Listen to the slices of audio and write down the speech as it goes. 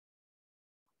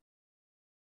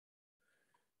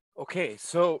Okay,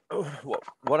 so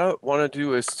what I want to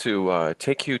do is to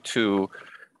take you to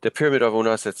the Pyramid of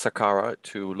Unas at Saqqara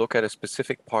to look at a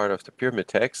specific part of the pyramid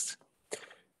text.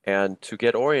 And to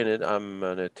get oriented, I'm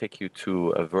going to take you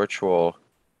to a virtual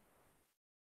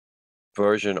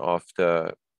version of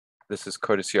this is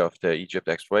courtesy of the Egypt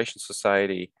Exploration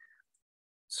Society.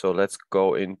 So let's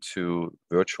go into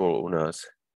virtual Unas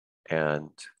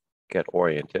and get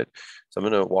oriented. So I'm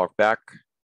going to walk back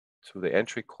to the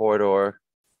entry corridor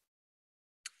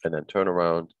and then turn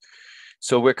around.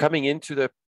 So we're coming into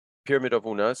the Pyramid of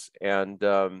Unas, and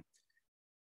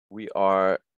we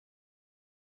are,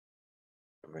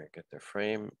 I'm going to get the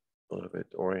frame a little bit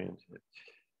oriented,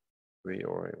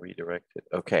 redirected.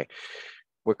 Okay,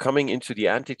 we're coming into the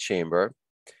antechamber,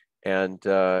 and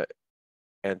the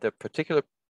particular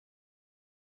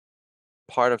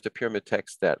part of the pyramid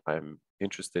text that I'm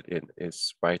interested in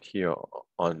is right here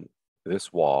on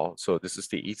this wall. So this is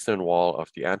the eastern wall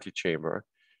of the antechamber.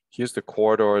 Here's the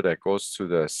corridor that goes to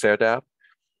the serdab,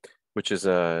 which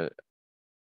are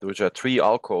three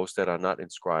alcoves that are not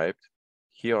inscribed.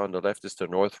 Here on the left is the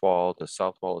north wall, the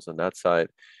south wall is on that side.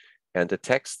 And the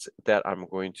text that I'm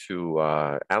going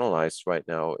to analyze right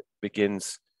now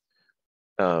begins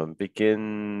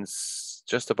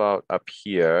just about up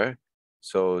here.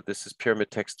 So this is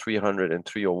pyramid text 300 and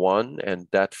 301, and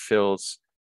that fills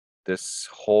this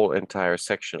whole entire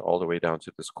section all the way down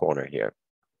to this corner here.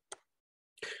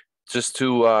 Just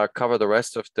to cover the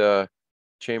rest of the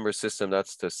chamber system,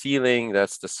 that's the ceiling,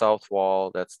 that's the south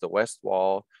wall, that's the west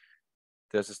wall.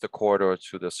 This is the corridor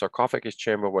to the sarcophagus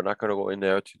chamber. We're not going to go in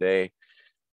there today.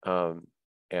 And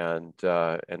then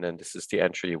this is the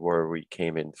entry where we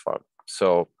came in from.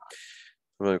 So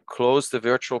I'm going to close the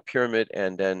virtual pyramid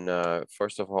and then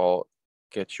first of all,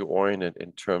 get you oriented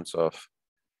in terms of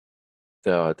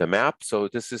the map. So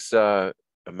this is a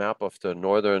map of the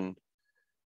northern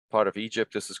part of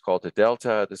Egypt. This is called the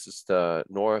Delta. This is the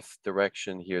north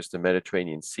direction. Here's the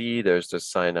Mediterranean Sea. There's the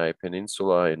Sinai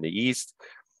Peninsula in the east.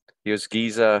 Here's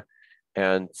Giza,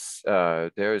 and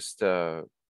there's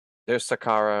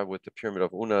Saqqara with the Pyramid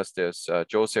of Unas. There's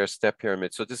Djoser Step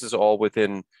Pyramid. So this is all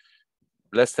within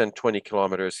less than 20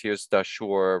 kilometers. Here's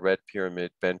Dashur, Red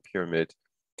Pyramid, Bent Pyramid.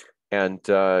 And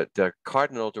the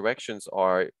cardinal directions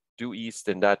are due east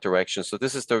in that direction. So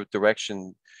this is the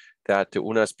direction that the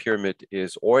Unas pyramid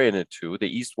is oriented to. The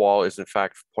east wall is in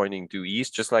fact pointing due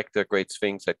east, just like the Great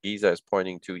Sphinx at Giza is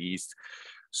pointing due east.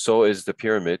 So is the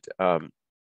pyramid.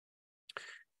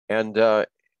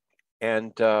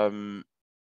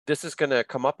 This is going to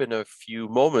come up in a few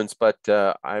moments, but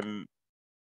I'm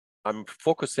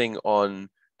focusing on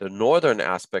the northern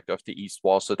aspect of the east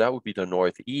wall. So that would be the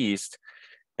northeast.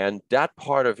 And that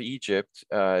part of Egypt,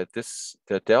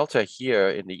 the delta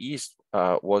here in the east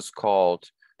was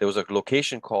called, there was a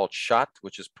location called Shat,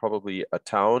 which is probably a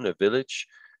town, a village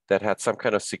that had some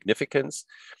kind of significance.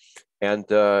 And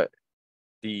the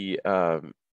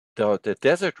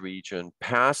desert region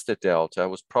past the delta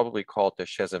was probably called the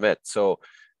Shezemet. So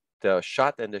the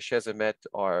Shat and the Shezemet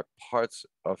are parts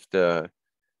of the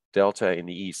delta in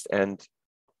the east. And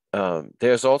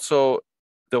there's also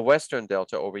the western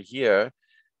delta over here.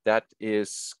 That's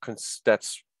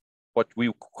what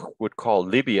we would call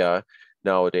Libya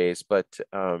nowadays, but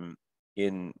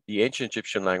in the ancient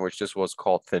Egyptian language, this was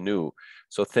called Thenu.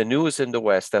 So Thenu is in the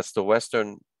west. That's the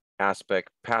western aspect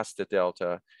past the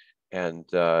delta, and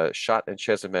Shat and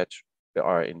Shezemet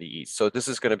are in the east. So this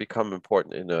is going to become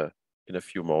important in a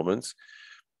few moments.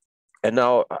 And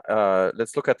now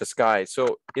let's look at the sky.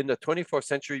 So in the 24th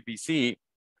century BC,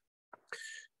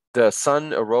 the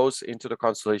sun arose into the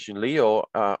constellation Leo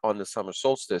on the summer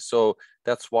solstice. So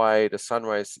that's why the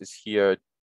sunrise is here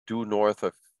north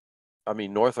of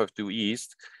due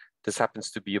east. This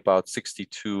happens to be about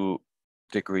 62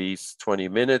 degrees, 20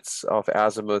 minutes of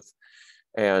azimuth.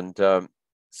 And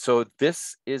so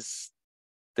this is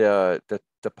the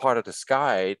part of the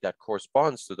sky that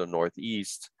corresponds to the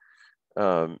northeast.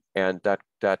 And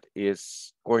that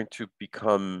is going to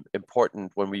become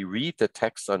important when we read the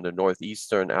text on the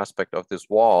northeastern aspect of this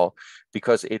wall,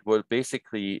 because it will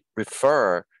basically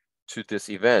refer to this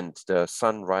event, the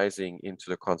sun rising into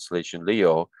the constellation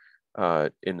Leo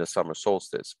in the summer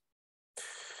solstice.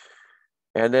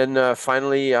 And then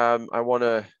finally, I want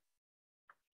to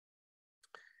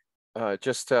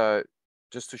just to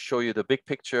show you the big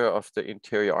picture of the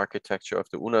interior architecture of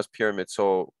the Unas pyramid.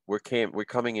 So we're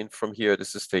coming in from here.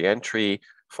 This is the entry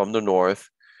from the north.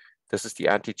 This is the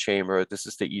antechamber. This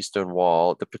is the eastern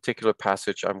wall. The particular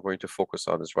passage I'm going to focus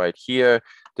on is right here.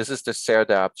 This is the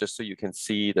serdab, just so you can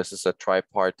see. This is a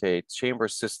tripartite chamber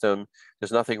system.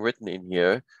 There's nothing written in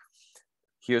here.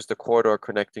 Here's the corridor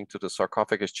connecting to the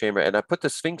sarcophagus chamber. And I put the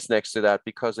Sphinx next to that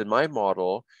because in my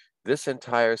model, this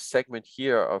entire segment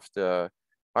here of the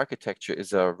architecture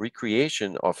is a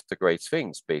recreation of the Great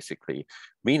Sphinx, basically,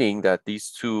 meaning that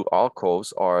these two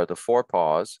alcoves are the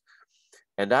forepaws.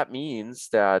 And that means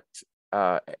that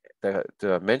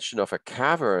the mention of a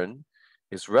cavern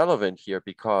is relevant here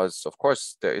because, of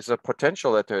course, there is a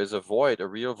potential that there is a void, a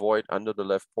real void under the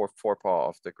left forepaw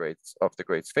of the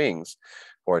Great Sphinx,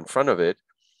 or in front of it.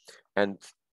 And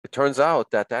it turns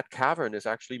out that that cavern is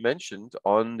actually mentioned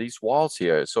on these walls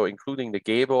here. So including the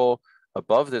gable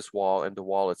above this wall and the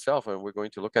wall itself. And we're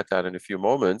going to look at that in a few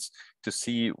moments to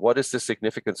see what is the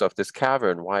significance of this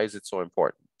cavern. Why is it so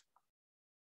important?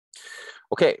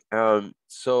 Okay,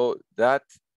 so that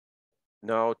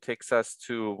now takes us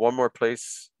to one more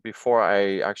place before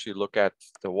I actually look at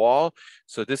the wall.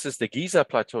 So this is the Giza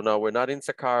Plateau. Now we're not in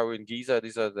Saqqara, we're in Giza.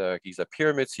 These are the Giza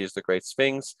pyramids. Here's the Great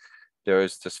Sphinx.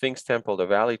 There's the Sphinx Temple, the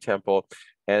Valley Temple.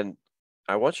 And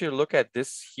I want you to look at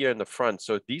this here in the front.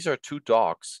 So these are two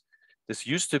docks. This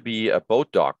used to be a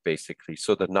boat dock, basically.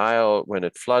 So the Nile, when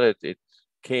it flooded, it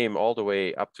came all the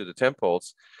way up to the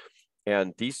temples.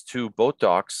 And these two boat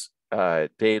docks,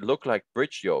 they look like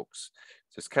bridge yokes.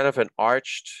 So it's kind of an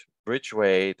arched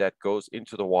bridgeway that goes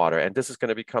into the water. And this is going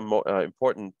to become more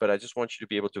important, but I just want you to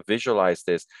be able to visualize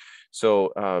this.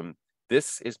 So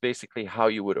this is basically how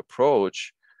you would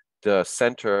approach the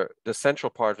central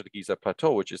part of the Giza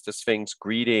Plateau, which is the Sphinx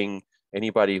greeting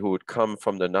anybody who would come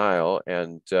from the Nile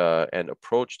and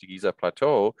approach the Giza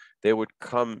Plateau. They would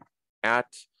come at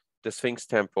the Sphinx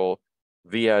Temple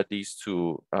via these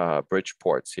two bridge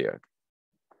ports here.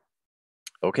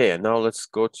 Okay, and now let's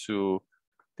go to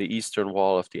the eastern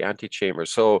wall of the antechamber.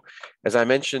 So as I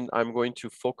mentioned, I'm going to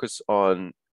focus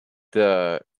on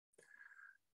the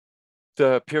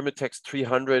pyramid text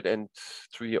 300 and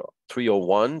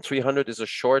 301. 300 is a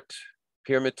short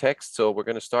pyramid text, so we're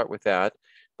going to start with that.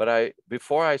 But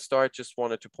before I start, just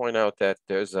wanted to point out that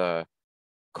there's a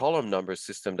column number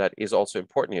system that is also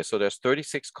important here. So there's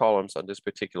 36 columns on this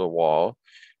particular wall,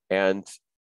 and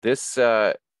this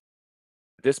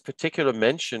this particular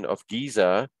mention of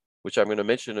Giza, which I'm going to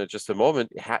mention in just a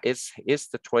moment, is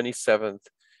the 27th,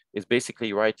 is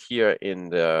basically right here in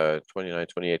the 29,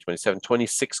 28, 27,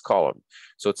 26 column.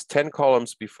 So it's 10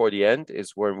 columns before the end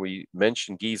is when we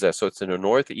mention Giza. So it's in the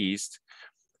northeast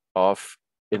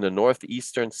in the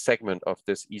northeastern segment of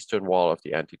this eastern wall of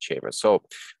the antechamber. So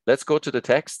let's go to the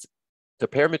text. The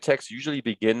pyramid texts usually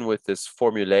begin with this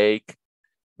formulaic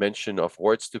mention of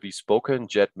words to be spoken,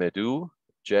 jet medu.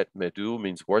 Jet medu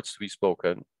means words to be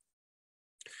spoken.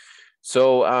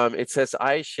 So it says,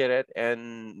 I sheret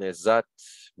en nezat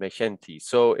mechenti.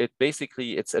 So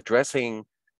it's addressing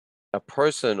a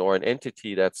person or an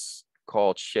entity that's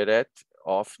called sheret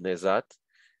of nezat.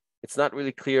 It's not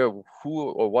really clear who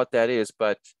or what that is,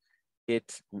 but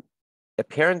it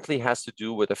apparently has to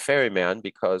do with a ferryman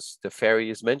because the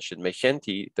ferry is mentioned.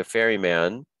 Mechenti, the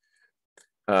ferryman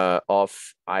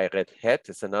of Ayret-Het.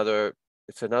 It's another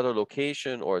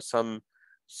location or some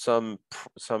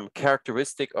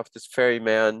characteristic of this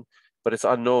ferryman, but it's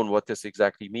unknown what this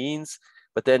exactly means.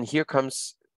 But then here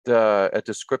comes a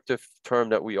descriptive term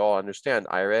that we all understand.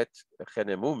 Ayret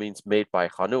Chenemu means made by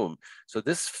Khanum. So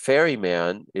this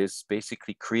ferryman is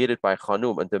basically created by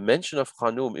Khanum, and the mention of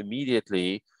Khanum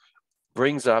immediately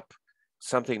brings up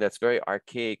something that's very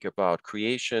archaic about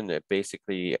creation.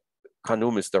 Basically,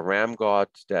 Khanum is the ram god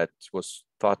that was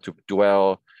thought to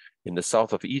dwell in the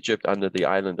south of Egypt under the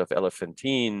island of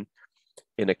Elephantine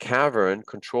in a cavern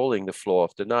controlling the flow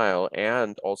of the Nile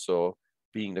and also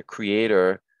being the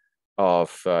creator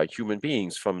of human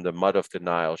beings from the mud of the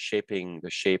Nile, shaping the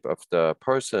shape of the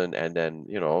person and then,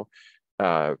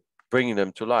 bringing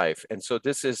them to life. And so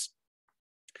this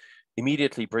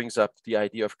immediately brings up the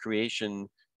idea of creation,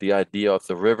 the idea of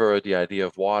the river, the idea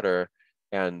of water,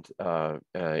 and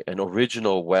an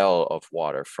original well of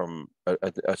water from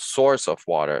a source of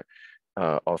water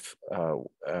from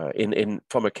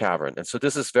a cavern. And so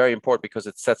this is very important because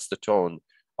it sets the tone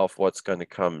of what's going to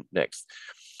come next.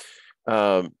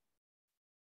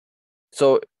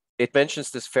 So it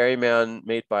mentions this ferryman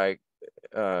made by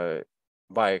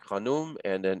Khanum,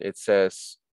 and then it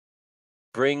says,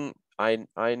 bring Ainu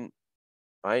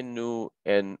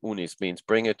en Unis, means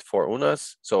bring it for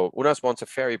Unas. So Unas wants a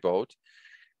ferry boat.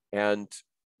 And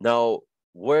now,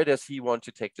 where does he want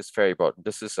to take this ferry boat?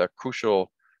 This is a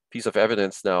crucial piece of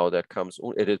evidence now that comes.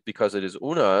 It is because it is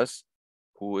Unas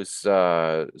who is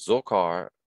Zokar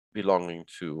belonging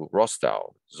to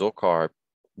Rostau. Zokar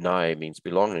Nai means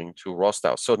belonging to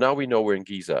Rostau. So now we know we're in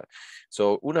Giza.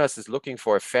 So Unas is looking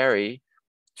for a ferry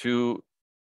to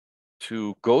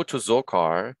to go to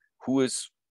Zokar, who is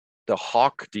the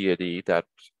hawk deity that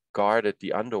guarded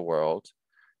the underworld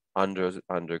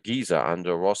under Giza,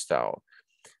 under Rostau.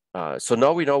 So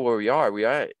now we know where we are.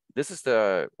 This is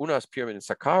the Unas pyramid in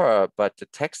Saqqara, but the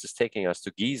text is taking us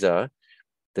to Giza.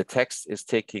 The text is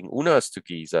taking Unas to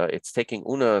Giza. It's taking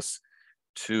Unas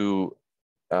to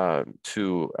a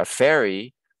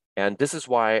ferry. And this is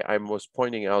why I was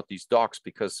pointing out these docks,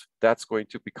 because that's going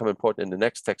to become important in the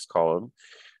next text column.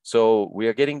 So we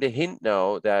are getting the hint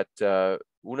now that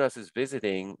Unas is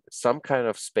visiting some kind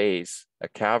of space, a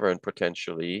cavern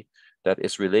potentially, that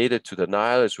is related to the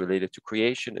Nile, is related to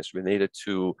creation, is related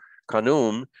to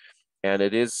Khnum, and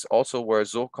it is also where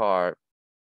Zokar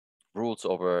rules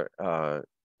over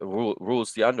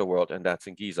rules the underworld, and that's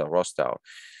in Giza, Rostau.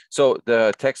 So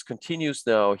the text continues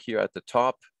now here at the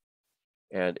top,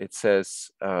 and it says,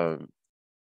 Ayu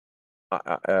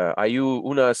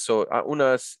Unas, so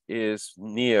Unas is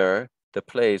near the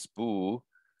place, Bu,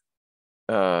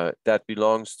 that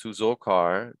belongs to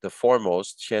Zokar, the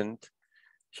foremost,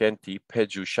 Chenti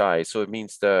Pejushai. So it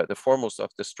means the foremost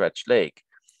of the stretched lake.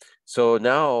 So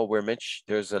now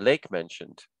there's a lake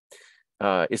mentioned.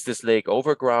 Is this lake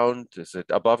overground? Is it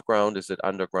above ground? Is it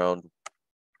underground?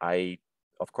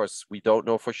 Of course, we don't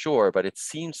know for sure, but it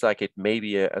seems like it may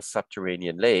be a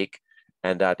subterranean lake.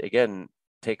 And that again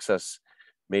takes us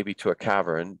maybe to a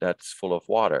cavern that's full of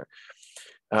water.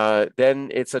 Then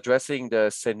it's addressing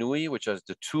the Senui, which is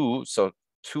the two. So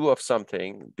two of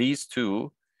something, these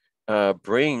two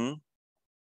bring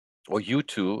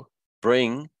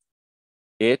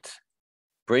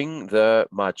the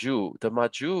Maju. The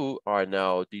Maju are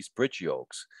now these bridge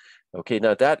yokes. Okay,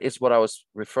 now that is what I was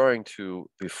referring to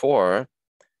before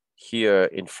here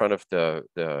in front of the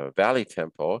Valley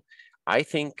Temple. I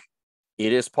think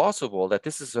it is possible that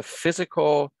this is a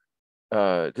physical,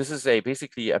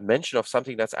 basically a mention of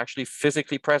something that's actually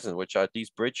physically present, which are these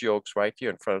bridge yokes right here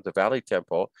in front of the Valley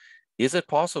Temple. Is it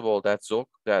possible that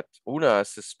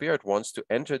Unas, the spirit, wants to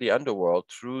enter the underworld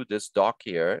through this dock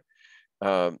here,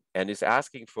 and is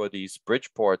asking for these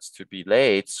bridge ports to be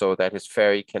laid so that his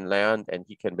ferry can land and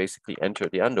he can basically enter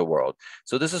the underworld?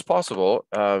 So this is possible.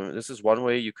 This is one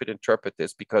way you could interpret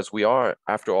this, because we are,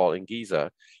 after all, in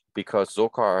Giza, because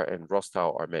Zokar and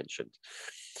Rostau are mentioned.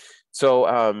 So,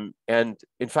 and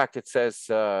in fact, it says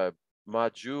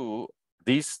Maju,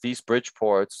 these bridge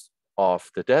ports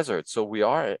of the desert. So we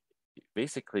are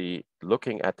basically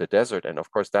looking at the desert, and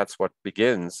of course that's what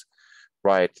begins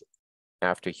right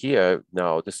after here.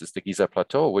 Now this is the Giza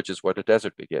Plateau, which is where the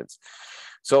desert begins.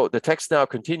 So the text now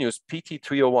continues, PT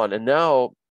 301, and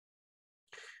now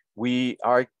we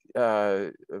are,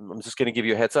 I'm just going to give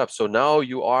you a heads up. So now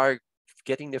you are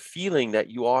getting the feeling that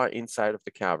you are inside of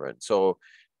the cavern. So,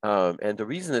 and the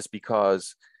reason is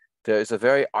because there is a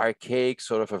very archaic,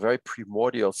 sort of a very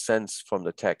primordial sense from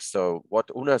the text. So what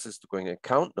Unas is going to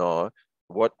encounter now,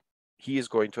 what he is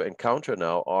going to encounter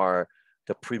now are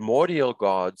the primordial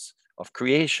gods of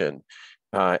creation,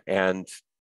 and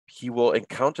he will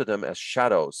encounter them as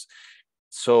shadows.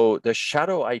 So the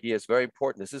shadow idea is very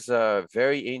important. This is a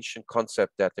very ancient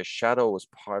concept that the shadow was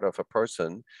part of a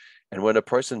person. And when a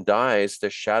person dies, the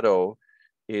shadow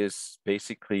is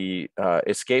basically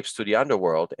escapes to the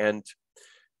underworld. And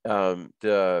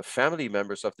the family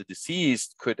members of the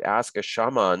deceased could ask a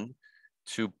shaman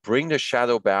to bring the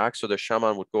shadow back. So the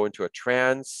shaman would go into a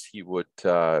trance. He would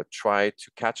try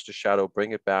to catch the shadow,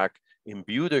 bring it back,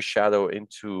 imbue the shadow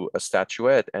into a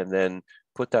statuette, and then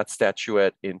put that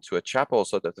statuette into a chapel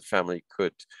so that the family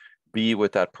could be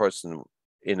with that person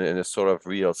in a sort of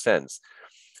real sense.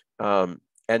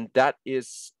 And that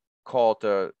is called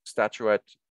the statuette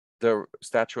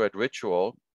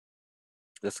ritual,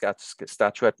 the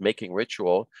statuette making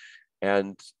ritual.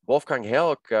 And Wolfgang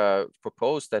Helck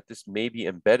proposed that this may be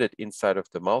embedded inside of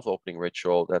the mouth opening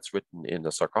ritual that's written in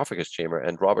the sarcophagus chamber.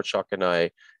 And Robert Schock and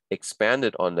I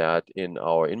expanded on that in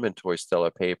our inventory stellar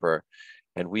paper.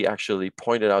 And we actually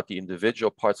pointed out the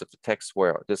individual parts of the text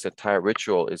where this entire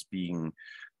ritual is being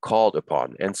called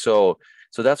upon. And so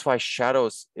that's why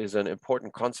shadows is an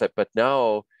important concept. But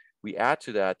now we add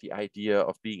to that the idea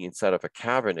of being inside of a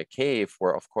cavern, a cave,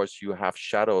 where of course you have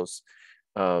shadows.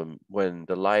 When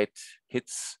the light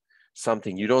hits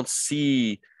something, you don't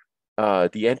see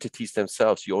the entities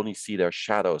themselves, you only see their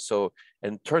shadows. So,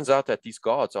 and it turns out that these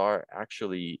gods are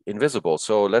actually invisible.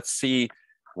 So let's see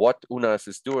what Unas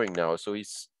is doing now. So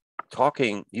he's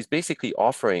basically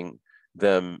offering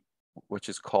them, which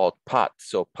is called pat.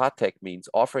 So patek means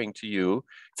offering to you.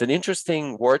 It's an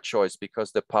interesting word choice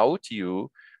because the pautiu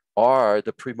are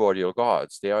the primordial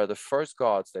gods. They are the first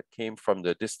gods that came from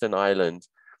the distant island,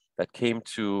 that came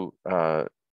to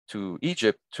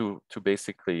Egypt to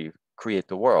basically create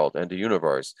the world and the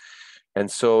universe. And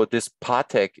so this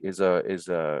patek is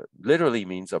a literally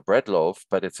means a bread loaf,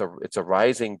 but it's a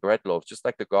rising bread loaf, just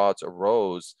like the gods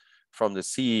arose from the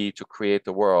sea to create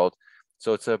the world.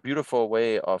 So it's a beautiful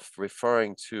way of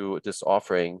referring to this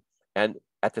offering, and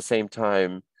at the same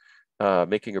time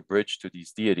making a bridge to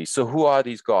these deities. So who are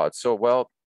these gods? So, well,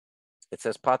 it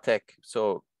says patek,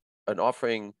 so an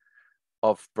offering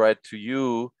of bread to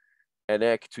you,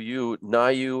 enek to you,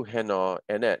 nayu, hena,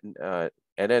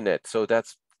 enenet. So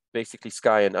that's basically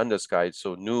sky and undersky,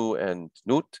 so nu and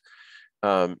nut.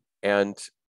 And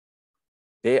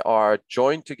they are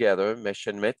joined together,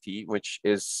 meshenmeti, which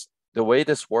is the way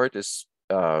this word is,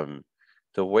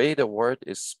 the way the word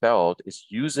is spelled is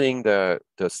using the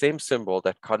same symbol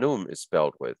that Kanum is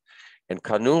spelled with. And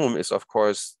Kanum is, of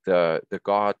course, the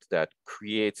god that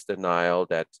creates the Nile,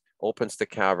 that opens the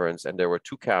caverns, and there were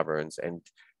 2 caverns, and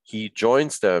he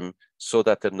joins them so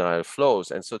that the Nile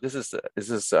flows. And so this is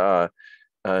a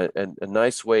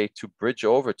nice way to bridge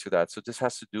over to that. So this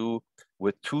has to do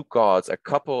with 2 gods, a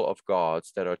couple of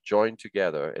gods that are joined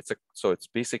together. So it's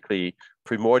basically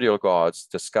primordial gods,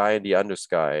 the sky and the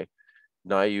undersky,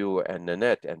 Nayu and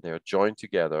Nenet, and they're joined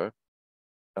together.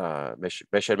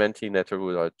 Meshenmenti,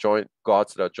 Neteru are joint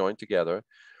gods that are joined together.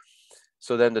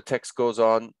 So then the text goes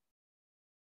on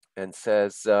and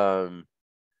says, Senmeti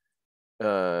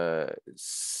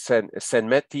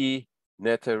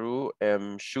Neteru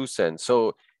em Shusen.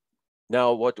 So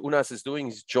now what Unas is doing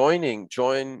is join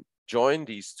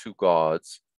these 2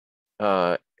 gods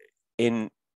in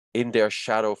their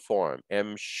shadow form.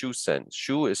 Em Shusen.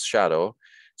 Shu is shadow.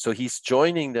 So he's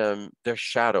joining them, their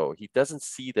shadow. He doesn't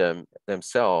see them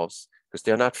themselves because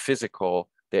they're not physical,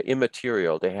 they're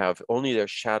immaterial. They have only their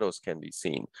shadows can be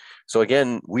seen. So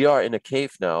again, we are in a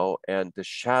cave now, and the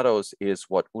shadows is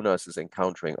what Unas is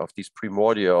encountering of these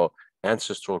primordial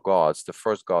ancestral gods, the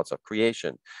first gods of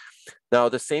creation. Now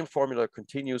the same formula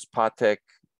continues. Patek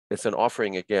is an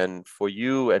offering again for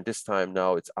you, and this time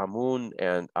now it's Amun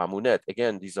and Amunet.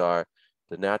 Again, these are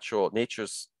the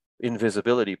nature's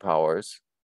invisibility powers,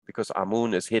 because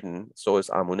Amun is hidden, so is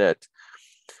Amunet.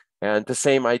 And the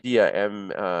same idea,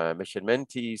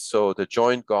 Meshenmenti, so the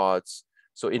joined gods.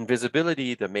 So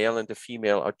invisibility, the male and the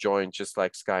female are joined just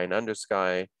like sky and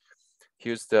undersky.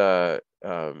 Here's the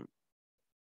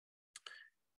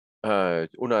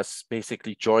Unas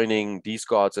basically joining these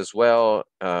gods as well,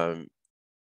 and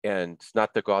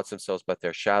not the gods themselves, but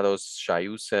their shadows,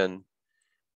 Shayusen.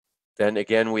 Then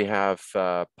again, we have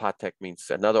Patek means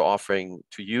another offering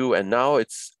to you. And now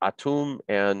it's Atum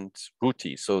and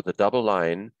Ruti, so the double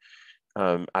line.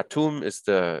 Atum is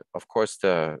of course,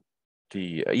 the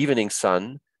evening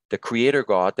sun, the creator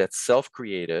god that's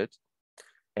self-created,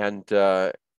 and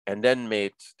then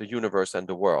made the universe and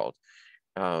the world.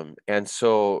 And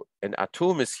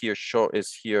Atum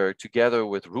is here together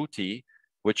with Ruti,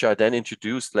 which are then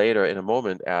introduced later in a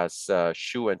moment as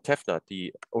Shu and Tefnut,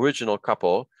 the original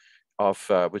couple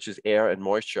of which is air and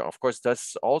moisture. Of course,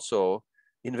 that's also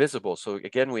invisible. So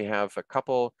again, we have a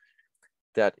couple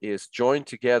that is joined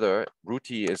together.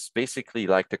 Ruti is basically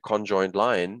like the conjoined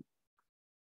line.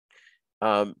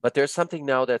 But there's something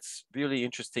now that's really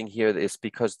interesting here, is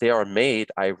because they are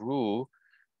made, Iru,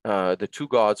 the 2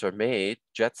 gods are made,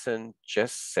 Jetsen,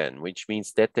 Jessen, which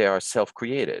means that they are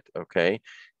self-created, okay?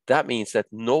 That means that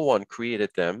no one created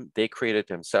them, they created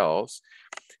themselves.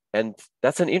 And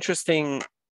that's an interesting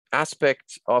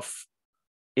aspect of,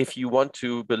 if you want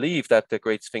to believe that the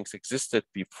Great Sphinx existed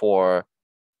before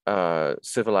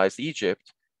civilized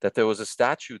Egypt, that there was a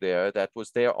statue there that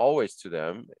was there always to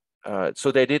them.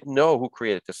 So they didn't know who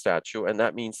created the statue, and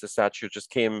that means the statue just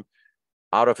came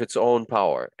out of its own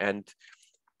power. And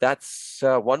that's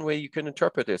one way you can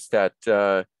interpret this, that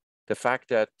the fact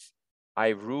that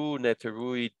Iru,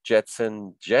 Neterui,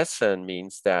 Jetsen, Jessen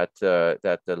means that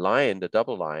that the line, the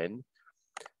double line,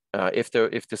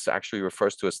 if this actually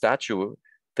refers to a statue,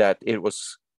 that it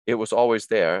was always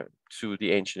there to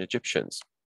the ancient Egyptians.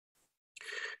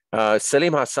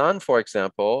 Selim Hassan, for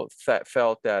example,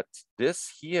 felt that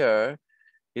this here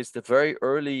is the very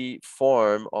early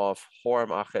form of Horem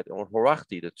Achet or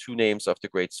Horachti, the 2 names of the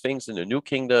Great Sphinx in the New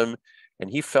Kingdom. And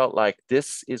he felt like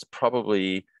this is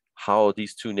probably how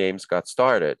these 2 names got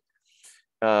started.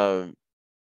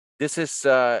 This is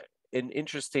an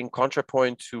interesting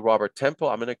contrapoint to Robert Temple.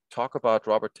 I'm going to talk about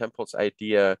Robert Temple's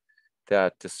idea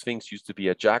that the Sphinx used to be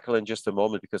a jackal in just a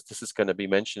moment, because this is going to be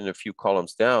mentioned a few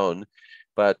columns down.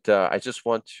 But I just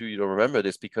want you to remember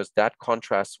this, because that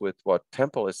contrasts with what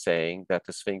Temple is saying, that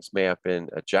the Sphinx may have been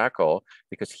a jackal,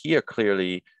 because here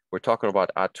clearly we're talking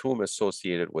about Atum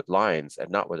associated with lions and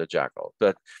not with a jackal.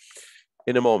 But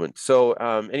in a moment. So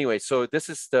anyway, so this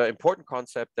is the important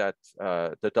concept that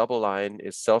the double line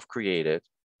is self-created.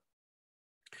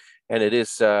 And it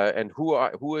is, and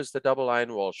who is the double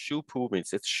line? Well, Shu-Pu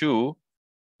means it's Shu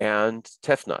and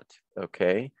Tefnut,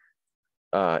 okay?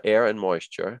 Air and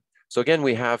moisture. So again,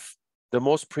 we have the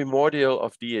most primordial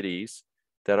of deities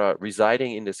that are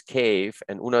residing in this cave,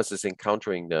 and Unas is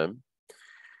encountering them.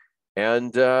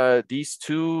 And these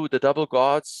two, the double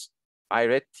gods,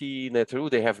 Aireti, Netru,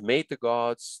 they have made the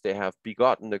gods, they have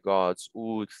begotten the gods.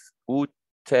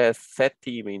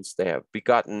 Utetheti means they have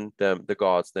begotten them, the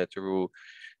gods, Netru.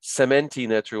 Sementi,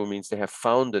 Netru means they have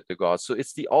founded the gods. So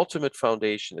it's the ultimate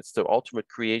foundation, it's the ultimate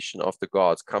creation of the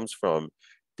gods, comes from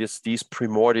these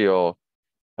primordial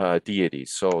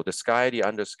deities. So the sky, the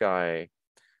undersky,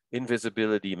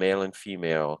 invisibility, male and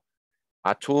female,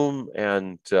 Atum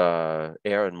and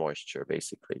air and moisture,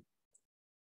 basically.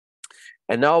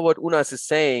 And now what Unas is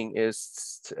saying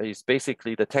is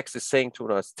basically, the text is saying to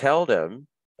Unas, tell them,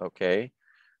 okay,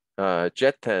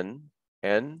 Jetten,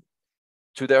 and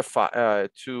to their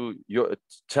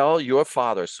tell your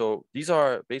father. So these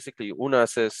are basically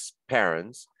Unas's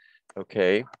parents,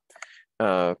 okay,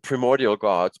 primordial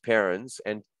gods, parents,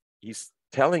 and he's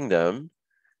telling them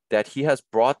that he has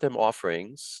brought them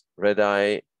offerings.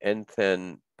 Redai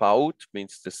Enthen Paut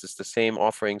means this is the same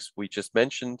offerings we just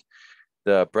mentioned,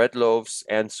 the bread loaves,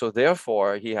 and so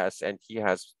therefore he has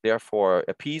therefore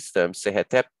appeased them.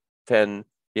 Sehetepten,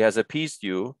 he has appeased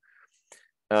you,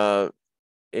 and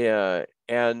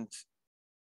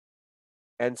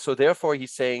so therefore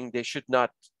he's saying they should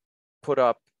not put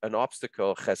up an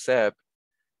obstacle, cheseb,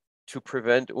 to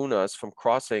prevent Unas from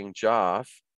crossing Jav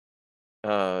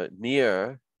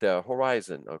near the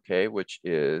horizon, okay, which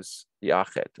is the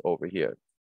Achet over here,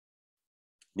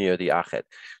 near the Achet.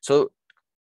 So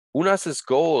Unas's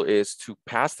goal is to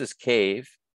pass this cave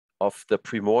of the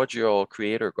primordial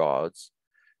creator gods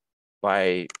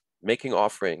by making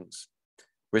offerings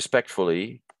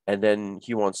respectfully, and then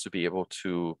he wants to be able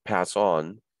to pass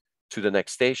on to the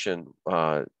next station,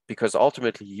 because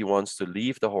ultimately he wants to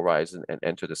leave the horizon and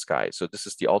enter the sky. So this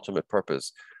is the ultimate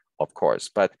purpose, of course.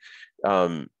 But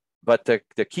the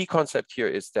key concept here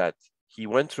is that he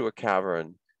went through a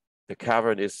cavern. The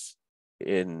cavern is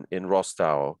in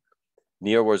Rostau,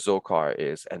 near where Zokar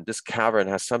is, and this cavern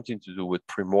has something to do with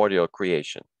primordial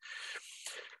creation.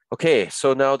 Okay,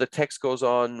 so now the text goes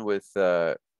on with,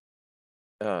 so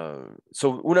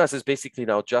Unas is basically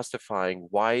now justifying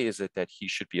why is it that he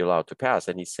should be allowed to pass,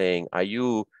 and he's saying,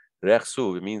 Ayu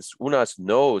Rechsu, it means Unas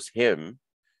knows him,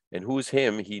 and who's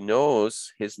him? He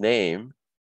knows his name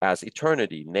as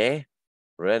eternity. Ne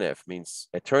Renef means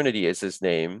eternity is his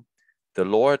name, the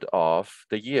Lord of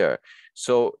the year.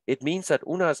 So it means that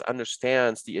Unas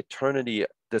understands the eternity,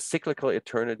 the cyclical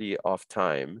eternity of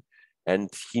time, and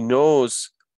he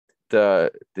knows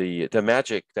the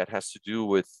magic that has to do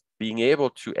with being able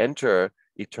to enter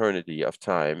eternity of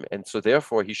time, and so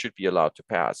therefore he should be allowed to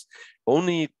pass.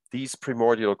 Only these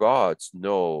primordial gods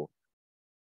know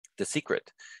the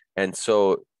secret, and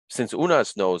so since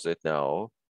Unas knows it now,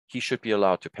 he should be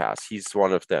allowed to pass. He's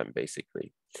one of them,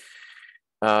 basically.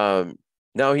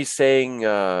 Now he's saying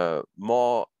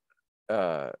mo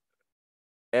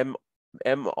m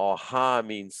or ha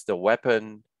means the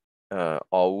weapon,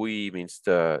 awi means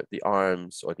the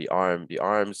arms, or the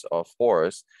arms of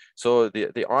horse. So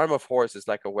the arm of horse is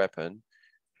like a weapon.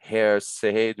 Her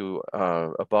sehedu,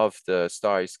 above the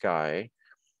starry sky,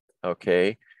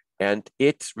 okay, and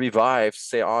it revives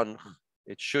seon.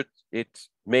 It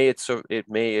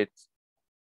may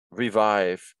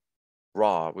revive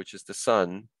Ra, which is the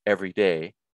sun, every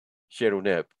day,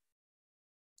 Sheruneb.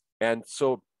 And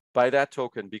so by that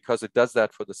token, because it does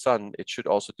that for the sun, it should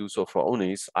also do so for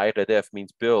Unis. Ayredef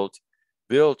means build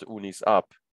Unis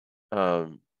up,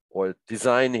 or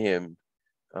design him,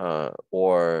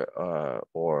 or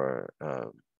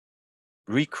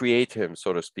recreate him,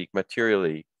 so to speak,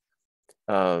 materially.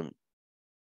 And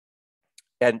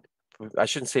I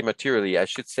shouldn't say materially, I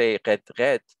should say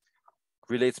Red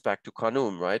relates back to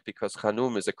Khanum, right? Because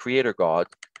Khanum is a creator god,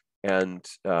 and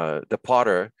the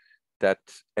potter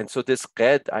and so this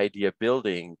Red idea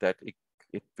building, that it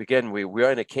again,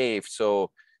 we're in a cave,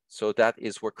 so that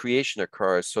is where creation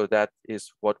occurs. So that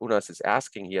is what Unas is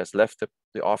asking. He has left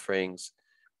the offerings,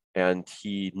 and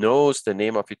he knows the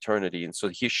name of eternity, and so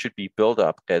he should be built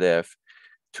up, Redef,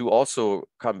 to also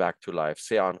come back to life,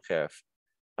 Sean Chef,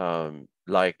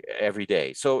 like every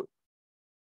day. So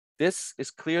this is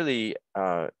clearly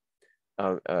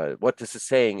what this is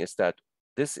saying is that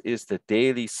this is the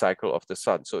daily cycle of the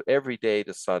sun. So every day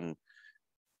the sun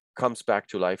comes back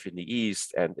to life in the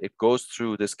east, and it goes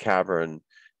through this cavern.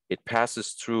 It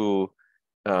passes through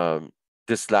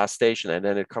this last station, and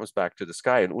then it comes back to the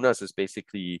sky. And Unas is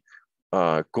basically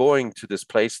going to this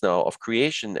place now of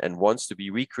creation and wants to be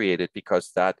recreated,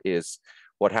 because that is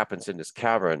what happens in this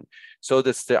cavern. So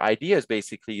the idea is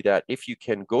basically that if you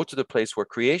can go to the place where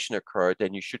creation occurred,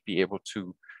 then you should be able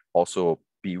to also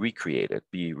be recreated,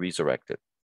 be resurrected.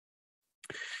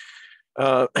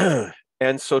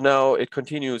 And so now it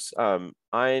continues. Now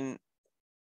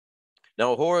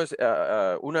Horus,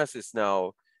 Unas is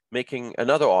now making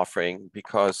another offering,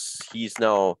 because he's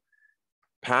now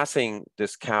passing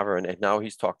this cavern, and now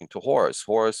he's talking to Horus,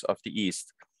 Horus of the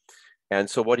East. And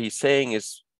so what he's saying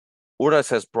is, Unas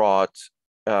has brought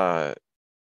near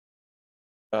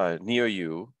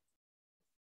you.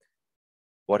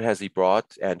 What has he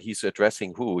brought? And he's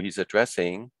addressing who? He's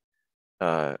addressing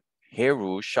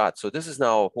Heru Shat. So this is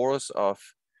now Horus of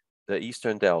the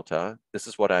Eastern Delta. This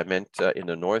is what I meant in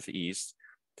the Northeast.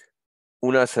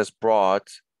 Unas has brought,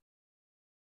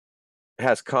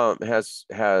 Unas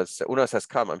has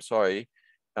come, I'm sorry,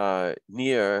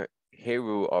 near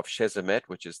Heru of Shezemet,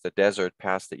 which is the desert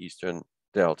past the Eastern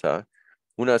Delta.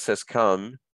 Unas has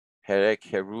come, Herek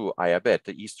Heru Ayabet,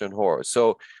 the Eastern Horus.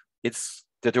 So it's,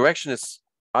 the direction is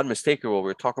unmistakable.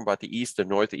 We're talking about the East and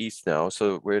Northeast now.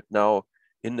 So we're now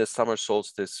in the summer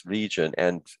solstice region,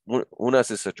 and Unas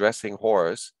is addressing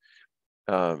Horus.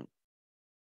 They're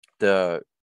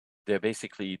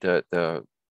basically the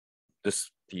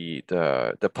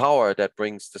power that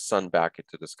brings the sun back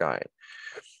into the sky.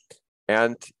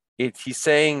 And he's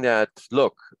saying that,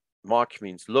 look, Mark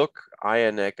means look,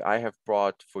 Ianek, I have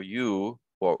brought for you,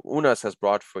 or Unas has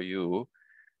brought for you,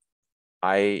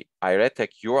 Iretek,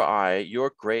 your eye,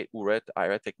 your great Uret,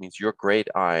 Iretek means your great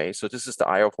eye. So this is the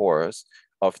eye of Horus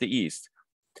of the East.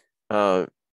 From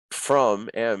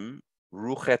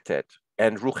Ruchetet.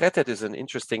 And Ruchetet is an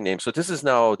interesting name. So this is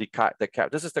now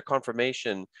this is the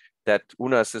confirmation that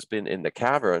Unas has been in the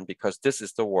cavern, because this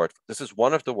is the word, this is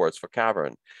one of the words for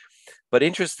cavern. But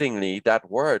interestingly, that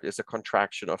word is a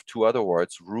contraction of two other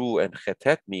words. Ru and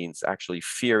Chetet means actually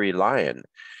fiery lion.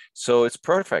 So it's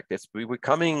perfect. We're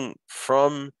coming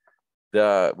from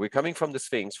the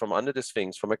Sphinx, from under the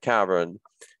Sphinx, from a cavern.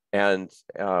 And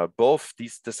both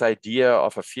this idea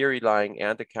of a fiery lion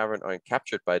and the cavern are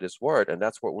captured by this word. And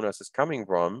that's where Unas is coming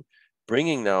from,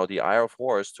 bringing now the eye of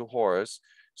Horus to Horus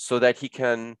so that he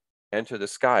can enter the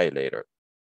sky later.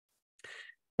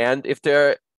 And if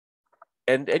there,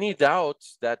 and any doubt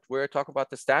that we're talking about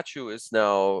the statue is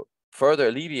now further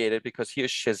alleviated, because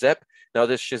here's Shezep. Now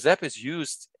this Shezep is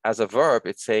used as a verb.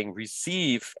 It's saying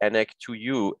receive Enek to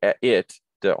you, it,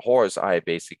 the Horus eye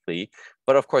basically.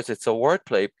 But of course it's a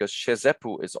wordplay, because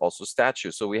Shezepu is also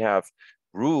statue. So we have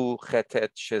Ru Chetet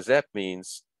Shezep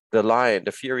means the lion,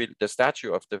 the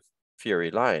statue of the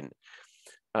fiery lion.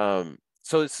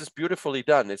 So this is beautifully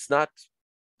done. It's not,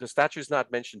 the statue is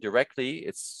not mentioned directly.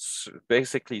 It's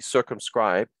basically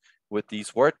circumscribed with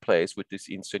these wordplays, with these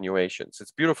insinuations.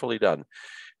 It's beautifully done.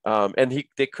 And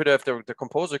the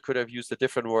composer could have used a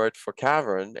different word for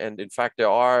cavern. And in fact, there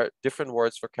are different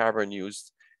words for cavern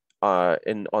used on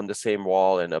the same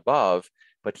wall and above,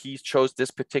 but he chose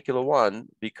this particular one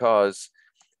because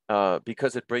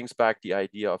it brings back the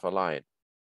idea of a lion.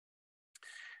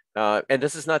 And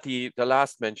this is not the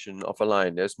last mention of a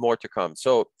lion. There's more to come.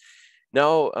 So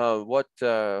now what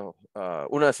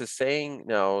Unas is saying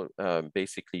now,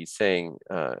 basically saying,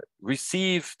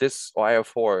 receive this eye of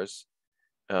Horus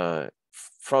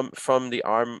from the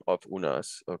arm of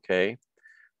Unas, okay?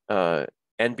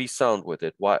 And be sound with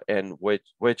it. And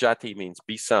Wejati means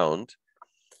be sound.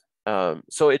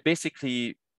 So it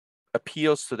basically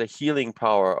appeals to the healing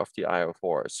power of the eye of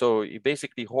Horus. So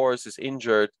basically Horus is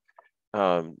injured,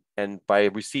 and by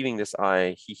receiving this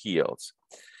eye, he heals.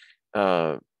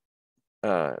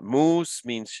 Moose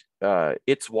means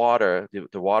its water,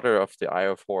 the water of the eye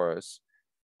of Horus.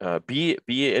 Be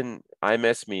in,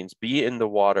 Imes means be in the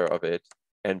water of it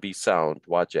and be sound,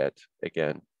 Wajet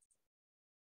again.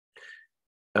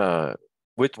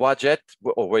 With Wajet,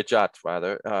 or Wejat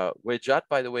rather, Wejat,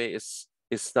 by the way, is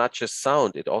not just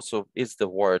sound, it also is the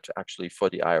word actually for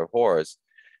the eye of Horus.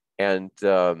 And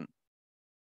so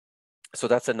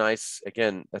that's a nice,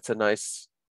 again, that's a nice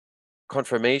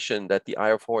confirmation that the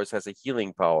eye of Horus has a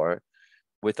healing power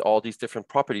with all these different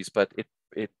properties, but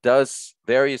it does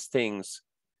various things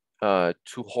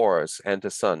to Horus and the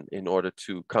sun in order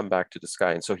to come back to the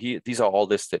sky. And so these are all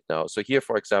listed now. So here,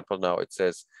 for example, now it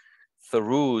says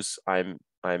Theruz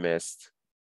Imest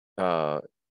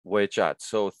Wejat.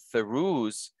 So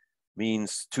Theruz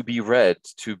means to be red,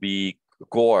 to be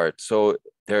gored. So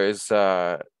there is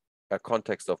a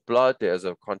context of blood, there's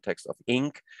a context of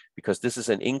ink, because this is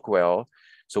an inkwell.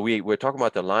 So we're talking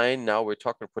about the line. Now we're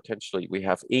talking potentially, we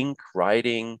have ink,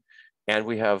 writing, and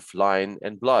we have line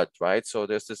and blood, right? So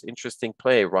there's this interesting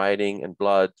play, writing and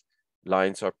blood.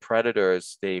 Lines are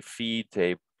predators. They feed,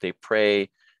 they prey,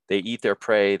 they eat their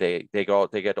prey, they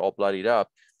get all bloodied up.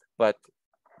 But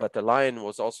the line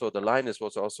was also, the lioness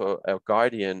was also a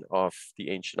guardian of the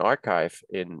ancient archive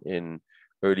in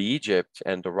early Egypt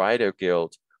and the writer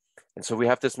guild. And so we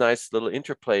have this nice little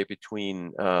interplay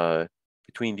between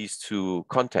these two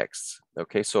contexts.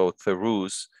 Okay, so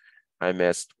Therus,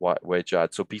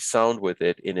 wrrt, so be sound with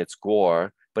it in its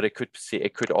gore, but it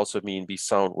could also mean be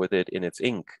sound with it in its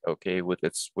ink. Okay, with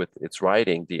its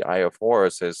writing. The Eye of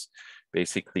Horus is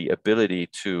basically ability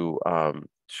to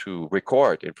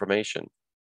record information.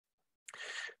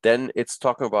 Then it's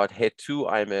talking about hetu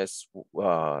imes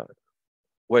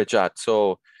wrrt.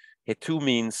 So hetu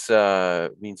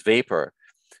means vapor.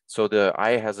 So the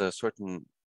eye has a certain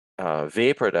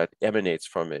vapor that emanates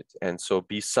from it, and so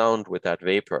be sound with that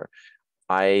vapor.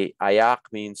 Ayak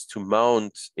means to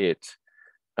mount it.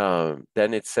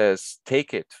 Then it says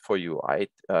take it for you.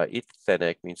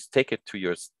 Ithenek means take it to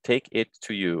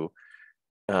you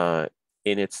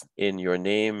in your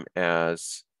name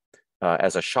as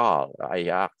a shawl.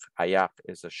 Ayak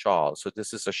is a shawl. So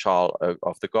this is a shawl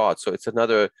of the god. So it's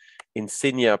another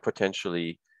insignia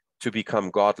potentially to become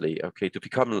godly, okay, to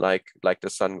become like the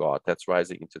sun god that's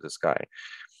rising into the sky.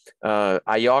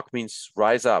 Ayok means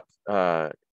rise up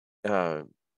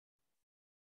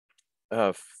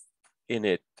in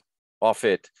it, of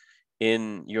it,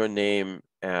 in your name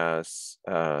as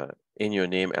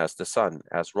the sun,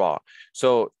 as Ra.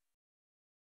 So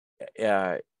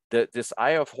this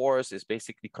Eye of Horus is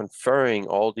basically conferring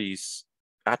all these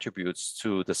attributes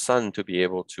to the sun to be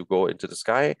able to go into the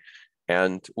sky.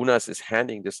 And Unas is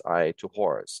handing this eye to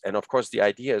Horus. And of course, the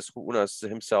idea is Unas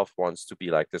himself wants to be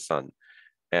like the sun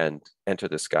and enter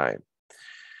the sky.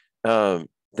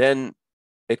 Then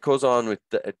it goes on with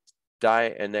the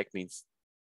die and neck means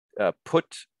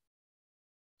put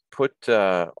it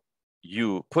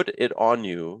on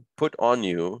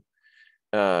you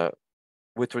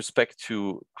with respect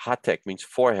to hatek means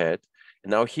forehead.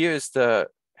 And now here's the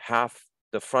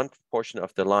front portion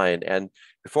of the line. And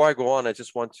before I go on, I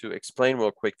just want to explain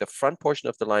real quick. The front portion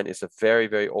of the line is a very,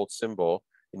 very old symbol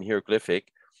in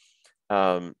hieroglyphic.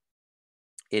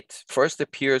 It first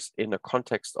appears in the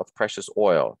context of precious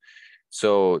oil.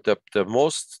 So the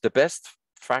best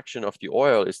fraction of the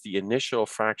oil is the initial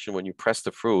fraction when you press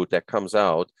the fruit that comes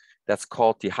out. That's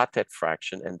called the hatet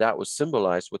fraction, and that was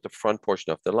symbolized with the front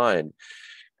portion of the line.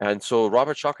 And so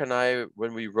Robert Schock and I,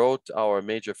 when we wrote our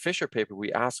major Fisher paper,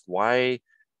 we asked, why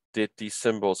did these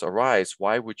symbols arise?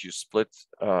 Why would you split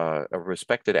a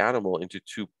respected animal into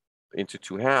two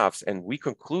halves? And we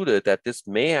concluded that this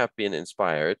may have been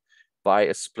inspired by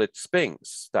a split Sphinx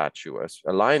statue,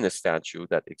 a lioness statue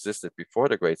that existed before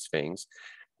the Great Sphinx.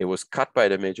 It was cut by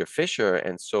the major Fisher,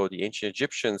 and so the ancient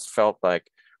Egyptians felt like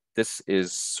this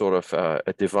is sort of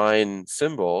a divine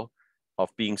symbol of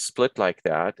being split like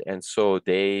that. And so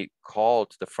they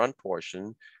called the front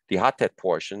portion the hatet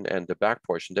portion and the back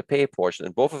portion the pei portion.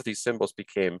 And both of these symbols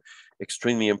became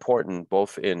extremely important,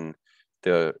 both in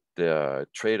the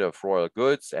trade of royal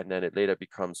goods, and then it later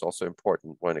becomes also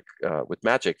important when with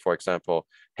magic. For example,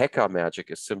 Heka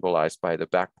magic is symbolized by the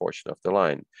back portion of the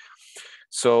line.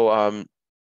 So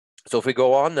so if we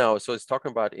go on now, so it's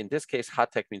talking about, in this case,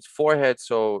 hatek means forehead.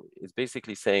 So it's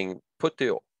basically saying put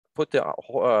the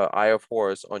Eye of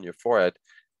Horus on your forehead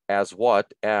as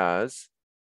what? As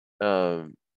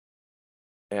in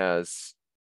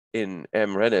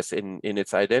Emrenes, in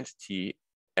its identity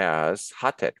as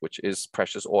hatet, which is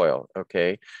precious oil.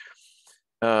 Okay.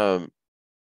 Then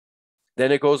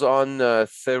it goes on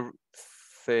Theruruk.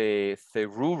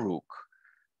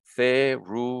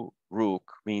 Theruruk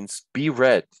means be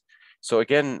red. So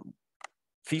again,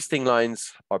 feasting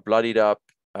lines are bloodied up.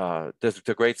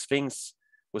 The Great Sphinx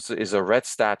is a red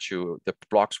statue. The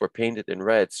blocks were painted in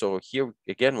red. So here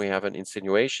again, we have an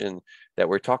insinuation that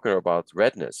we're talking about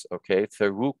redness. Okay,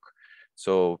 Theruk.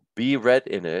 So be red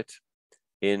in it,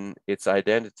 in its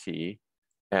identity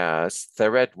as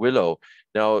thread willow.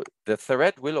 Now, the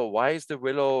thread willow, why is the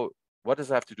willow, what does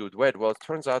it have to do with red? Well, it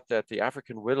turns out that the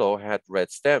African willow had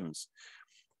red stems.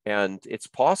 And it's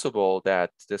possible that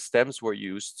the stems were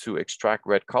used to extract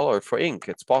red color for ink.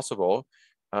 It's possible.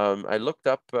 I looked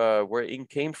up where ink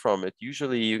came from. It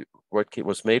usually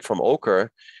was made from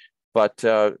ochre, but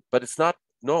it's not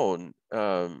known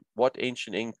what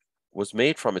ancient ink was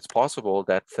made from. It's possible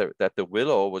that the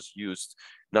willow was used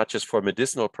not just for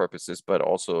medicinal purposes, but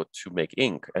also to make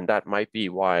ink. And that might be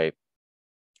why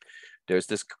there's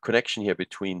this connection here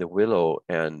between the willow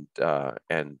and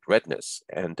redness,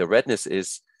 and the redness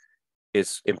is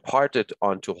imparted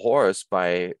onto Horus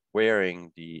by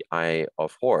wearing the Eye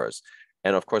of Horus.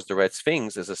 And of course, the red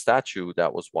sphinx is a statue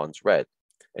that was once red,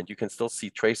 and you can still see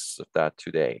traces of that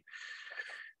today.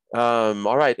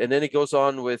 All right, and then it goes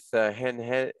on with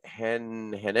Henek,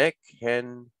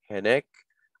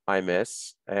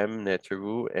 Imes,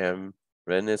 Neteru,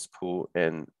 Renespu,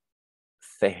 and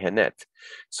Thehenet.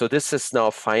 So this is now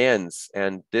Faience,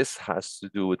 and this has to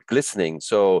do with glistening.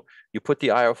 So you put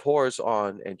the Eye of Horus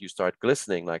on and you start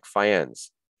glistening like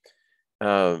Faience.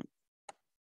 And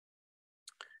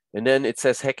then it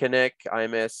says Hekenek,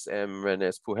 Imes,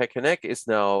 Renespu. Hekenek is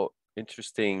now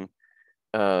interesting.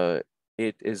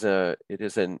 It is a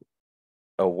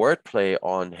wordplay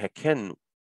on Heken.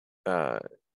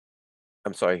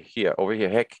 I'm sorry, over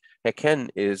here. Heken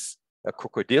is a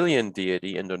crocodilian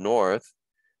deity in the north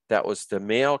that was the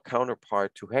male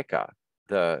counterpart to Heka,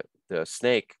 the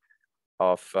snake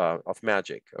of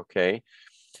magic. Okay,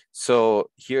 so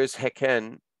here's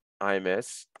Heken,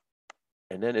 Imes,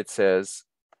 and then it says,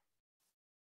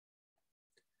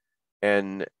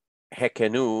 and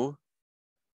Hekenu,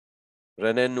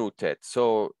 Renenutet.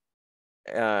 So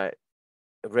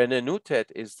Renenutet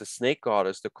is the snake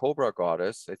goddess, the cobra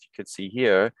goddess that you can see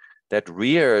here, that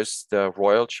rears the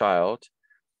royal child.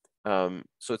 So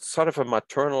it's sort of a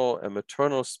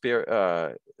maternal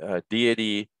spirit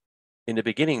deity in the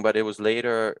beginning, but it was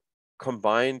later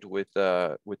combined with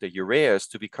the uraeus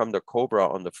to become the cobra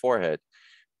on the forehead.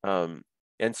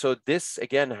 And so this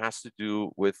again has to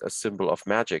do with a symbol of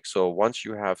magic. So once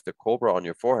you have the cobra on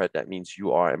your forehead, that means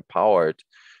you are empowered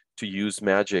to use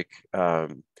magic,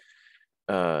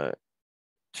 to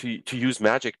use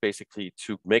magic basically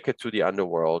to make it to the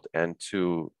underworld and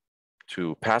to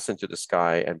pass into the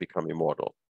sky and become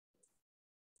immortal.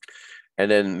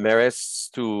 And then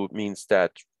Merestu means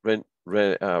that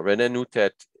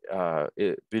Renenutet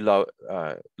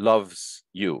loves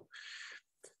you.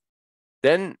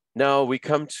 Then now we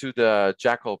come to the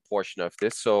jackal portion of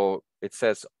this. So it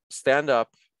says, stand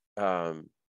up,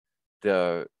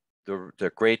 the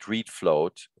great reed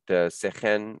float, the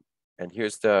sechen, and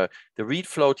here's the reed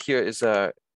float here is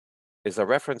a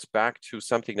reference back to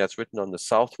something that's written on the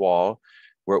south wall,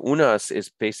 where Unas is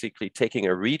basically taking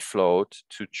a reed float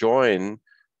to join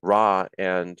Ra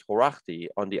and Horachti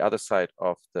on the other side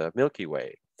of the Milky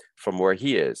Way from where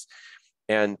he is.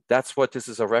 And that's what this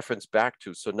is a reference back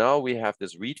to. So now we have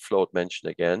this reed float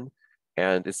mentioned again,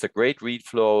 and it's a great reed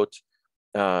float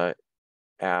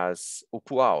as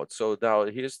Upuaut. So now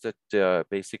here's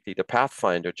basically the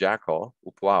Pathfinder jackal,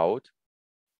 Upuaut.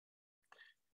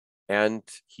 And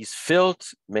he's filled,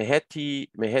 Mehetik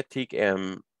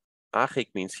Achik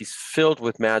means he's filled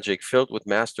with magic, filled with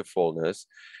masterfulness.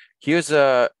 Here's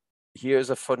a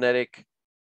phonetic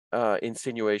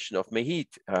insinuation of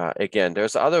Mehit. Again,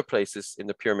 there's other places in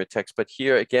the pyramid text, but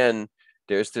here again,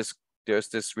 there's this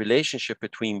relationship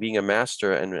between being a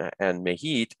master and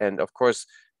Mehit. And of course,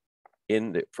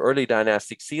 in the early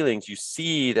dynastic sealings, you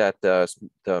see that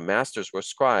the masters were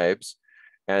scribes,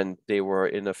 and they were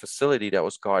in a facility that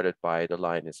was guarded by the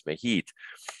lioness Mehit.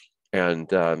 And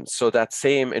so that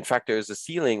same, in fact, there's a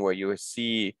sealing where you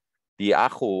see the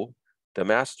Achu, the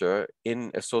master,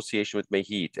 in association with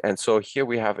Mehit. And so here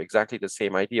we have exactly the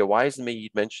same idea. Why isn't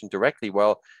Mehit mentioned directly?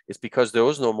 Well, it's because there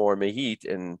was no more Mehit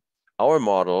in our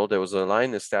model. There was a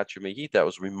lioness statue Mehit that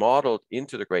was remodeled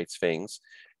into the Great Sphinx.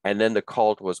 And then the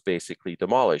cult was basically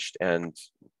demolished, and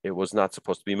it was not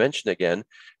supposed to be mentioned again,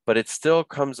 but it still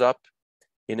comes up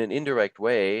in an indirect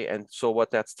way. And so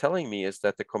what that's telling me is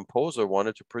that the composer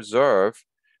wanted to preserve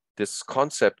this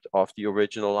concept of the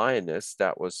original lioness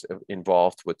that was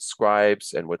involved with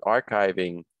scribes and with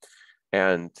archiving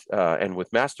and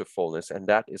with masterfulness. And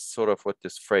that is sort of what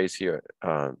this phrase here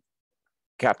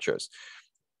captures.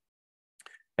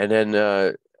 And then,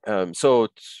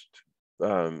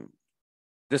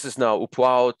 this is now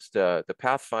Upuaut, the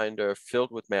Pathfinder,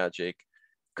 filled with magic,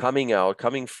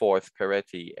 coming forth,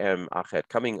 Pereti, Achet,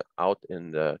 coming out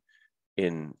in the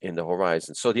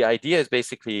horizon. So the idea is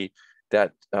basically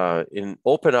that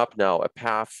open up now a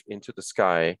path into the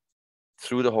sky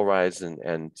through the horizon,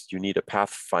 and you need a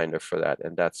pathfinder for that,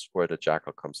 and that's where the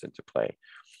jackal comes into play.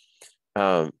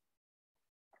 And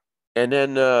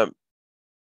then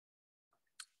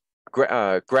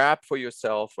grab for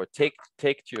yourself, or take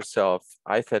to yourself,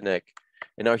 Aithanek.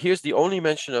 And now here's the only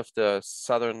mention of the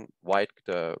southern white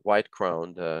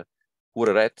crown, the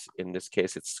wrrt in this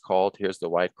case it's called. Here's the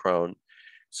white crown.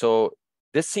 So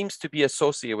this seems to be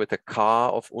associated with the Ka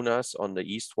of Unas on the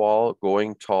east wall,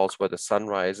 going towards where the sun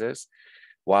rises.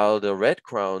 while the red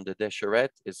crown, the Desheret,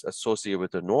 is associated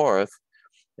with the north,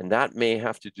 and that may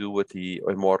have to do with the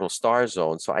immortal star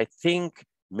zone. So I think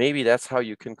maybe that's how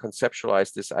you can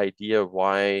conceptualize this idea of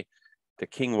why the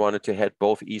king wanted to head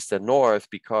both east and north,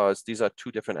 because these are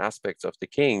two different aspects of the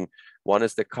king. One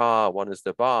is the Ka, one is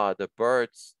the Ba. The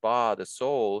bird's Ba, the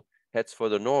soul, heads for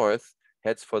the north,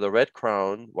 heads for the red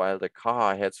crown, while the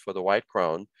Ka heads for the white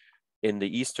crown in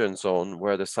the eastern zone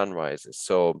where the sun rises.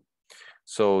 So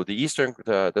the eastern,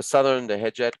 the southern, the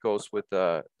Hejet goes with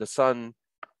the sun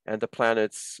and the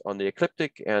planets on the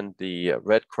ecliptic, and the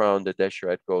red crown, the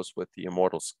Desheret, goes with the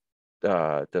immortals,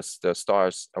 the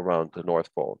stars around the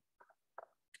North Pole.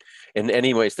 And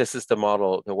anyways, this is the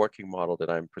model, the working model that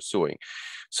I'm pursuing.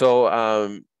 So,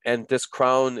 and this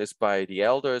crown is by the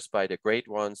elders, by the great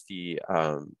ones, the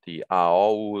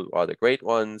Aau are the great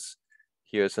ones.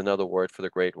 Here's another word for the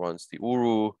great ones, the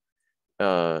Uru,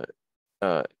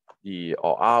 the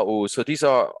Au. So these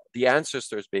are the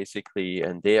ancestors basically,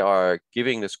 and they are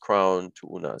giving this crown to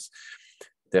Unas.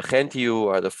 The Gentiu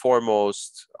are the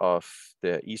foremost of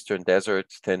the eastern desert,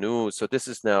 Tenu. So this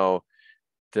is now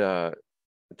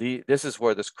this is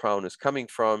where this crown is coming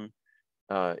from.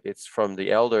 It's from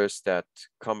the elders that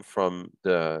come from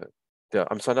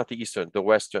I'm sorry, not the eastern, the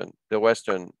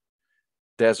western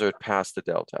desert past the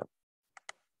delta.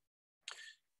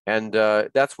 And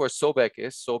that's where Sobek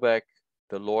is. Sobek,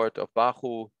 the lord of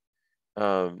Bahu.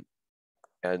 And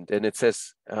then it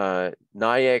says,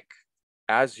 Nayek,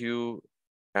 as you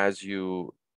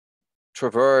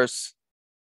traverse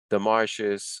the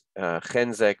marshes,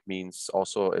 Chenzek means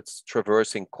also it's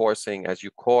traversing, coursing, as you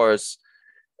course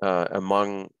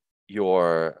among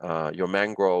your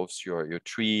mangroves, your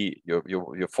tree,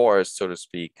 your forest, so to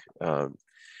speak.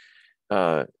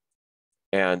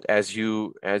 And as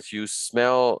you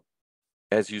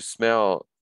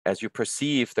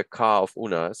perceive the Ka of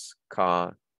Unas,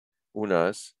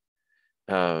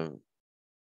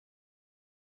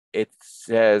 it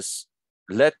says,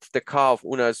 let the Ka of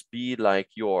Unas be like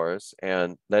yours,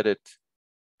 and let it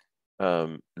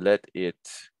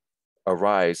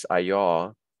arise,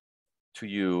 ayah, to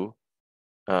you,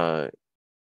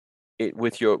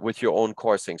 with your own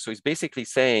coursing. So he's basically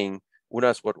saying,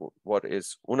 Unas, what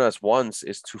is Unas wants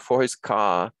is for his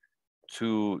Ka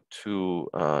to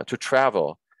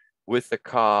travel with the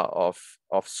Ka of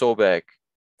Sobek,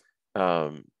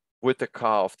 with the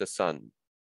Ka of the sun.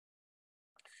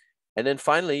 And then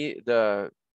finally,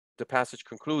 the passage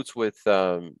concludes with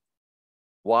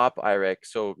Wab Irek,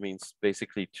 so it means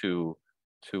basically to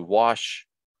wash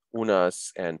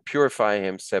Unas and purify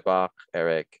him, Sebak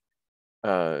Erek,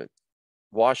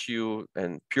 wash you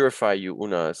and purify you,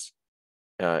 Unas,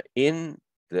 in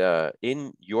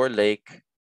your lake.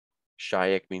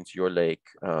 Shayek means your lake,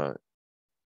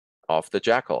 of the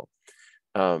jackal.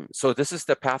 So this is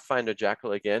the Pathfinder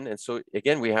jackal again. And so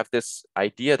again, we have this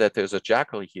idea that there's a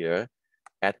jackal here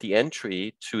at the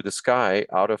entry to the sky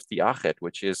out of the Achet,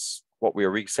 which is what we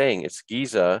are saying. It's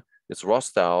Giza, it's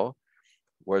Rostau,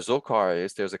 where Zokar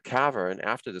is. There's a cavern.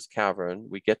 After this cavern,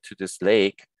 we get to this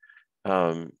lake.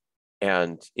 And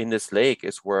in this lake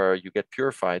is where you get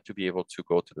purified to be able to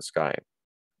go to the sky.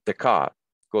 The Ka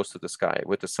goes to the sky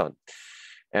with the sun.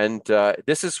 And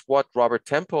this is what Robert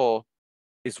Temple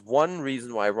is one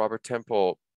reason why Robert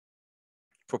Temple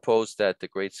proposed that the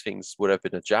Great Sphinx would have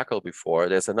been a jackal before.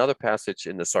 There's another passage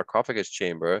in the sarcophagus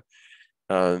chamber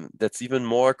that's even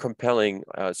more compelling.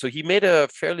 So he made a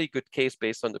fairly good case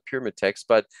based on the pyramid text,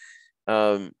 but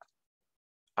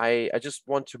I just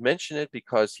want to mention it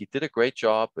because he did a great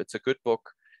job. It's a good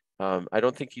book. I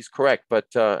don't think he's correct,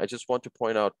 but I just want to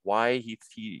point out why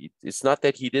it's not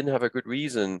that he didn't have a good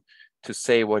reason to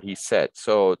say what he said.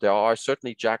 So there are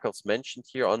certainly jackals mentioned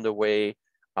here on the way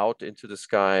out into the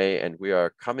sky, and we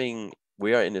are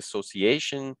in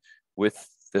association with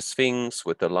the Sphinx,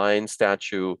 with the lion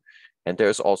statue, and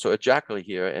there's also a jackal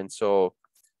here. And so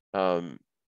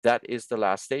that is the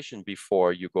last station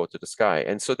before you go to the sky.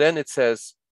 And so then it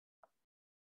says,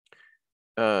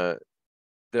 the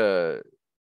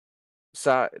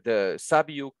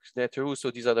Sabiuk Neteru,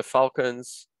 so these are the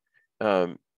falcons.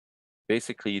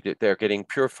 Basically, they're getting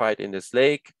purified in this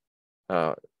lake.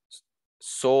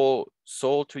 Soul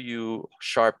to you,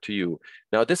 sharp to you.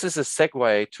 Now, this is a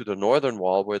segue to the northern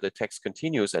wall where the text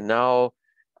continues. And now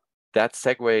that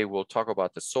segue will talk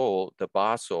about the soul, the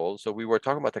Ba soul. So we were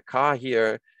talking about the Ka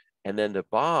here, and then the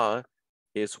Ba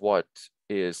is what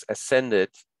is ascended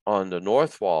on the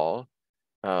north wall.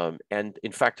 And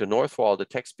in fact, the north wall, the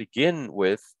text begin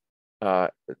with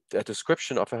a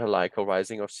description of a heliacal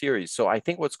rising of Ceres. So I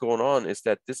think what's going on is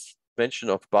that this mention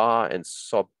of Ba and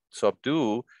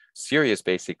subdue, Sirius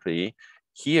basically,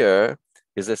 here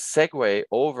is a segue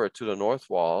over to the north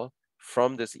wall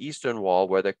from this eastern wall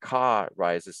where the Ka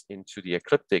rises into the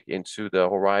ecliptic, into the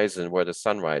horizon where the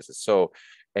sun rises. So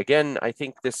again, I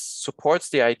think this supports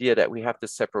the idea that we have the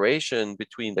separation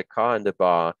between the Ka and the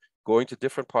Ba going to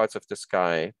different parts of the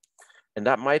sky. And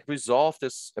that might resolve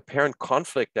this apparent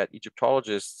conflict that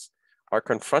Egyptologists are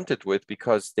confronted with,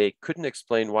 because they couldn't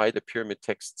explain why the pyramid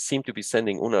texts seem to be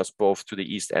sending Unas both to the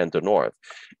east and the north.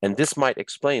 And this might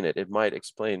explain it. It might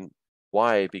explain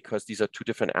why, because these are two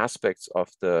different aspects of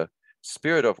the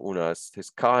spirit of Unas, his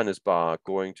Ka and his Ba,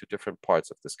 going to different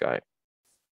parts of the sky.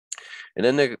 And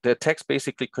then the text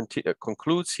basically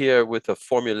concludes here with a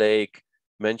formulaic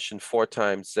mentioned 4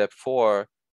 times Zeb 4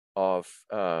 of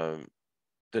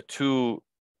the 2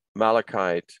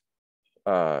 malachite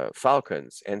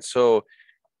falcons. And so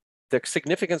the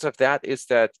significance of that is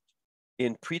that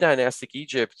in pre-dynastic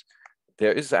Egypt,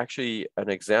 there is actually an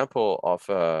example of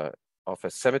a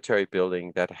cemetery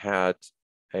building that had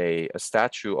a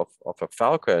statue of a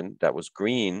falcon that was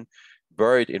green,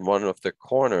 buried in one of the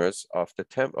corners of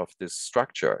this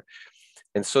structure.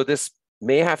 And so this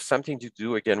may have something to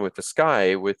do again with the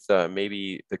sky, with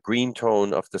maybe the green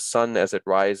tone of the sun as it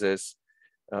rises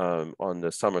on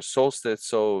the summer solstice.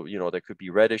 So, you know, there could be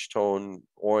reddish tone,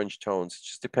 orange tones. It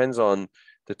just depends on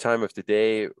the time of the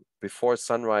day. Before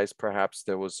sunrise, perhaps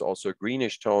there was also a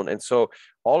greenish tone. And so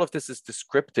all of this is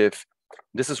descriptive.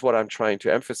 This is what I'm trying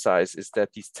to emphasize, is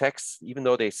that these texts, even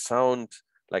though they sound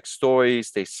like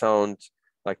stories, they sound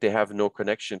like they have no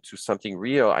connection to something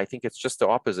real, I think it's just the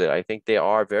opposite. I think they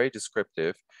are very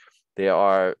descriptive.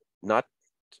 They're not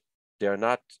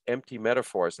empty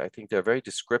metaphors. I think they're very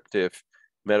descriptive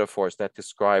metaphors that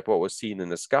describe what was seen in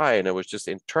the sky, and it was just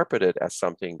interpreted as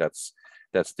something that's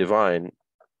divine,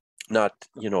 not,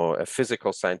 you know, a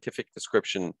physical scientific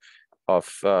description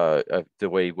of the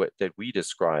way that we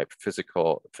describe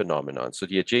physical phenomenon. So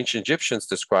the ancient Egyptians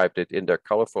described it in their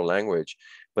colorful language,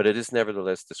 but it is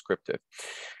nevertheless descriptive.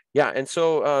 Yeah, and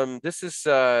so this is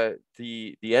the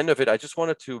end of it. I just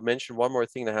wanted to mention one more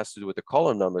thing that has to do with the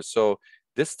column numbers. So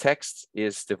this text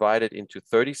is divided into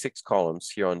 36 columns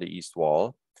here on the east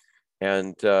wall.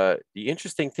 And the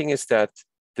interesting thing is that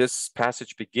this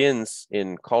passage begins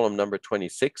in column number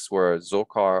 26, where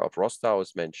Zokar of Rostau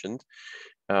is mentioned.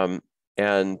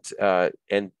 And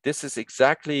this is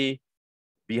exactly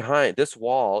behind, this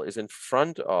wall is in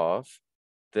front of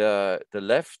the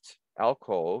left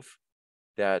alcove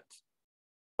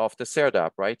of the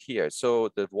Serdab right here. So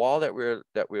the wall that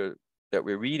we're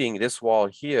reading, this wall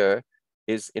here,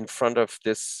 is in front of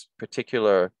this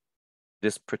particular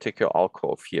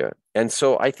alcove here. And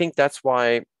so I think that's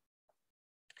why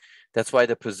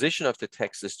the position of the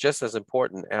text is just as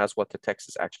important as what the text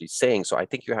is actually saying. So I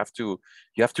think you have to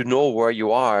know where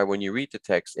you are when you read the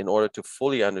text in order to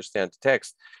fully understand the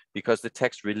text, because the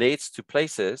text relates to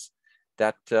places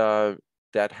that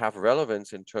have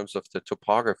relevance in terms of the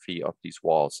topography of these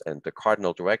walls and the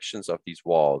cardinal directions of these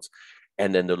walls,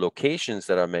 and then the locations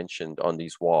that are mentioned on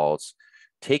these walls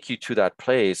take you to that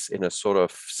place in a sort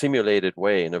of simulated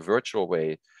way, in a virtual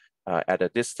way, at a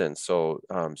distance. So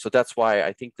that's why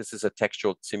I think this is a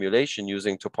textual simulation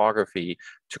using topography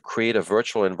to create a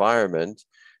virtual environment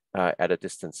at a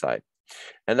distant site.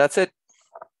 And that's it.